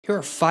Here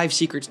are 5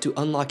 secrets to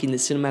unlocking the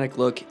cinematic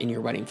look in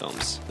your wedding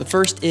films. The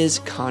first is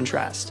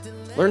contrast.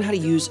 Learn how to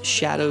use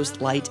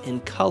shadows, light,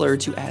 and color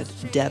to add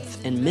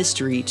depth and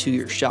mystery to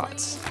your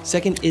shots.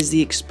 Second is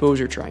the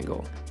exposure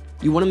triangle.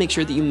 You want to make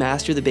sure that you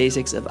master the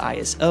basics of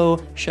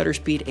ISO, shutter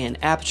speed, and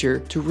aperture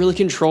to really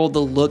control the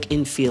look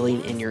and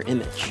feeling in your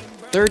image.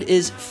 Third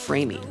is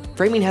framing.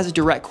 Framing has a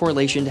direct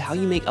correlation to how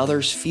you make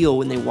others feel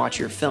when they watch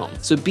your film.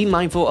 So be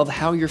mindful of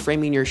how you're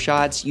framing your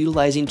shots,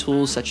 utilizing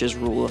tools such as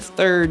rule of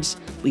thirds,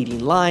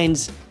 leading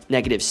lines,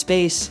 negative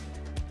space,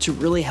 to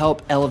really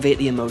help elevate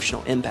the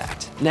emotional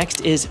impact. Next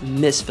is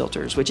mist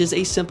filters, which is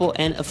a simple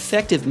and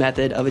effective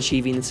method of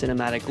achieving the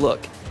cinematic look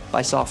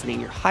by softening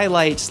your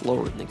highlights,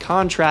 lowering the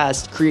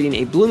contrast, creating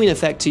a blooming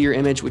effect to your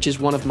image, which is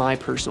one of my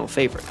personal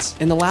favorites.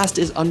 And the last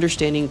is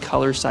understanding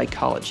color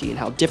psychology and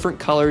how different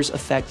colors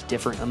affect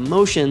different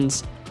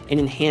emotions and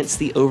enhance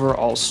the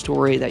overall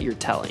story that you're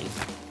telling.